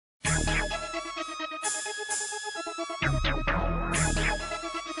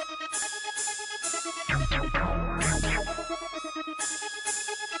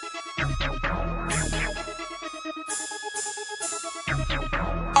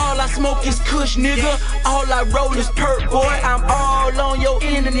I smoke is kush, nigga. All I roll is perk, boy. I'm all on your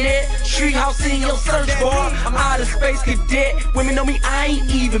internet. Treehouse in your search bar. I'm out of space cadet. Women know me, I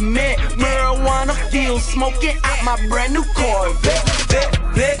ain't even met. Marijuana field smoking out my brand new Corvette.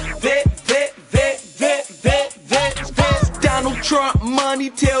 Donald Trump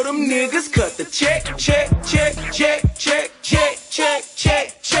money, tell them niggas cut the check.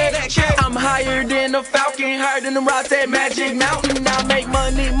 I'm higher than a falcon, higher than the rocks at Magic Mountain. I make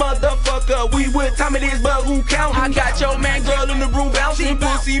money, motherfucker. We with time it is, but who count? I got your man girl in the room bouncing,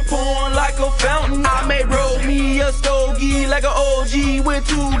 pussy pouring like a fountain. I may roll me a stogie like an OG with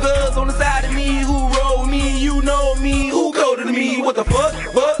two guns on the side of me. Who roll me? You know me. Who coded me? What the fuck?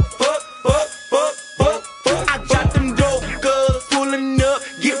 I got them dope guns pulling up,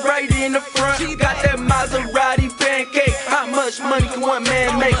 get right in the front. Got that Maserati pancake. How much money can one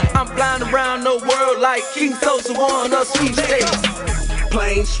man make? I'm flying around the world like King Sosa won a sweepstakes.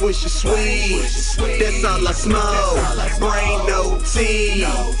 Plain swisher sweet, that's all I smoke. Brain no tea,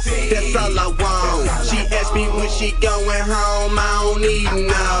 that's all I want. She asked me when she going home, I don't even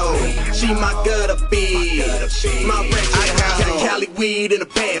know. She my gutter bitch, my wretched house. Got Cali weed and a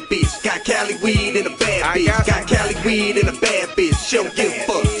bad bitch. Got Cali weed and a bad bitch. Got Cali weed and a bad bitch. She don't give a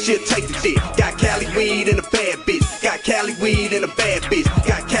fuck, she'll take the dick. Got Cali weed and a bad bitch. Got Cali weed and a bad bitch.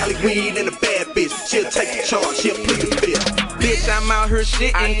 Got Cali weed and a bad bitch. She'll take the charge, she'll plead the fifth. Bitch, I'm out here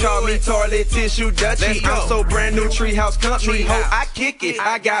shitting, call me toilet tissue Dutchie. I'm so brand new, Treehouse country. Ho, I kick it,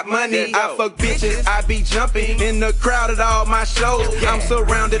 I got money, I fuck bitches, I be jumping in the crowd at all my shows. I'm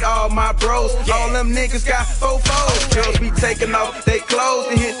surrounded all my bros, all them niggas got fofos. Girls be taking off they clothes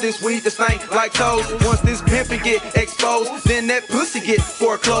and hit this weed that stank like toes. Once this pimpin' get exposed, then that pussy get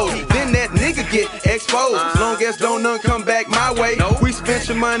foreclosed, then that nigga get exposed. Long as don't none come back my way, we spent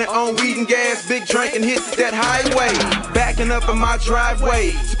your money on weed and gas, big drink and hit that highway. Backing up in my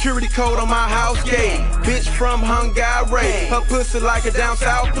driveway, security code on my house gate. Bitch from Hungary, her pussy like a down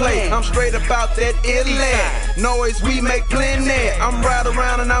south plate. I'm straight about that Italy, noise we make plenty. I'm riding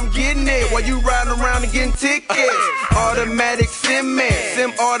around and I'm getting it, while you riding around and getting tickets. Automatic sim man,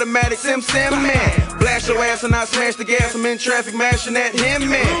 sim automatic sim man. Blast your ass and I smash the gas, I'm in traffic mashing that him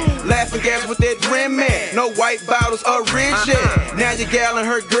man. Laughing gas with that rim man, no white bottles or rigid. Now your gal and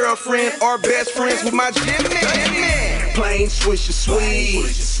her girlfriend are best friends with my gym man. Plain swisher sweet,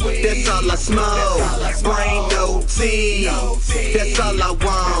 that's all I smoke. Brain no tea, that's all I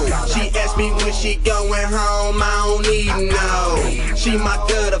want. She asked me when she going home, I don't even know. She my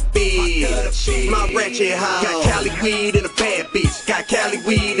gutter bitch, my wretched hoe. Got Cali weed and a bad bitch. Got Cali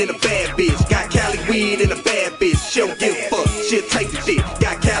weed and a bad bitch. Got Cali weed and a bad bitch. She don't give a fuck, she'll take the dick.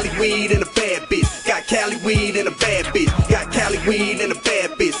 Got Cali weed and a bad bitch. Got Cali weed and a bad bitch. Got Cali weed and a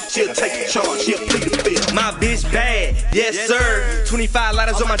bad bitch. She'll take the charge, she'll plead the fifth. My bitch bad, yes sir. 25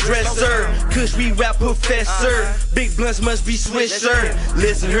 lighters on my dresser. Kush we rap professor. Big blunts must be swisher.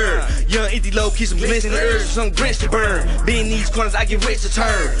 Listen her, young itty low, keep some glistening herbs, some grits to burn. Being these corners, I get rich to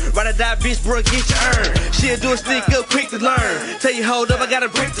turn. Ride or die, bitch, bro, get your earn. She'll do a stick up quick to learn. Tell you, hold up, I got a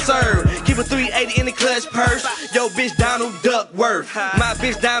brick to serve. Keep a 380 in the clutch purse. Yo, bitch, Donald Duckworth. My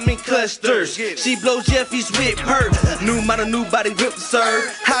bitch, diamond clusters. She blows Jeffy's with perks. New model, new body, whip to serve.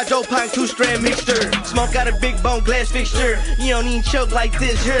 Hydro pint, 2-strand mixture. Smoke out a big bone glass fixture. You don't even choke like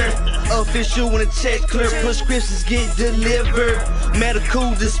this here. Official when the check clear, prescriptions get delivered.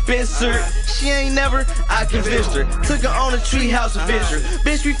 Medical dispenser. She ain't never, I convinced her. Took her on a Treehouse adventure.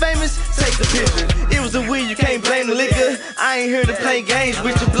 Bitch, we famous, take the picture. It was the weed, you can't blame the liquor. I ain't here to play games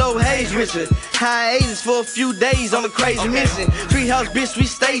with you, blow haze with you. Hiatus for a few days on a crazy mission. Treehouse, bitch, we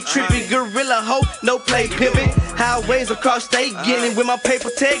stay tripping. Gorilla hoe, no play pimping. Highways across state, getting with my paper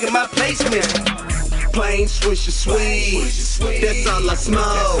tag and my placement. Plain swisher sweet, that's all I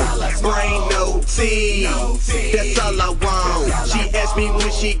smoke. Brain no tea, that's all I want. She asked me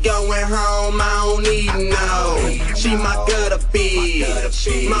when she going home, I don't even know. She my gutter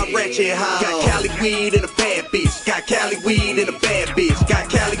bitch, my wretched hoe. Got Cali weed and a bad bitch. Got Cali weed and a bad bitch. Got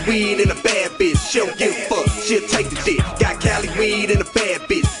Cali weed and a bad bitch. She don't give a fuck, she'll take the dick. Got Cali weed and a bad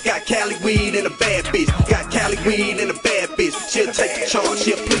bitch. Got Cali weed and a bad bitch. Got Cali weed and a bad bitch. She'll take the charge,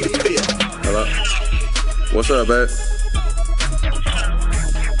 she'll plead the fifth. Hello? What's up, babe?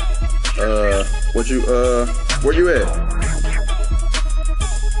 Where you at?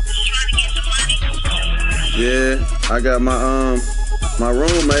 Yeah, I got my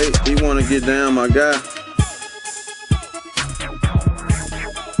roommate, he wanna get down, my guy.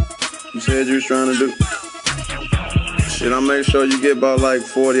 You said you was trying to do shit, I'll make sure you get about like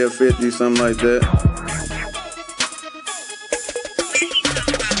 40 or 50, something like that.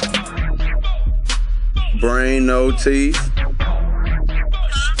 Brain, no teeth.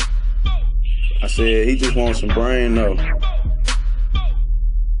 said he just wants some brain though.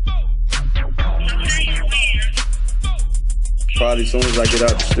 Probably as soon as I get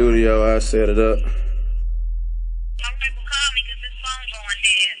out the studio, I'll set it up.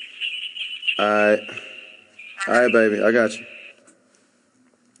 Alright, baby, I got you.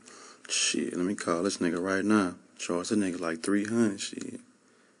 Shit, let me call this nigga right now. Charge that nigga like 300, shit.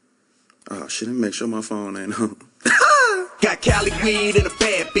 Oh shit, let me make sure my phone ain't on. Got Cali weed and a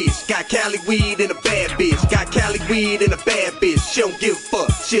bad bitch. Got Cali weed and a bad bitch. Got Cali weed and a bad bitch. She don't give a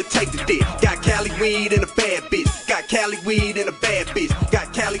fuck, she'll take the dick. Got Cali weed and a bad bitch. Got Cali weed and a bad bitch.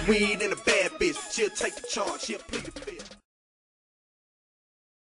 Got Cali weed and a bad bitch. She'll take the charge, she'll plead the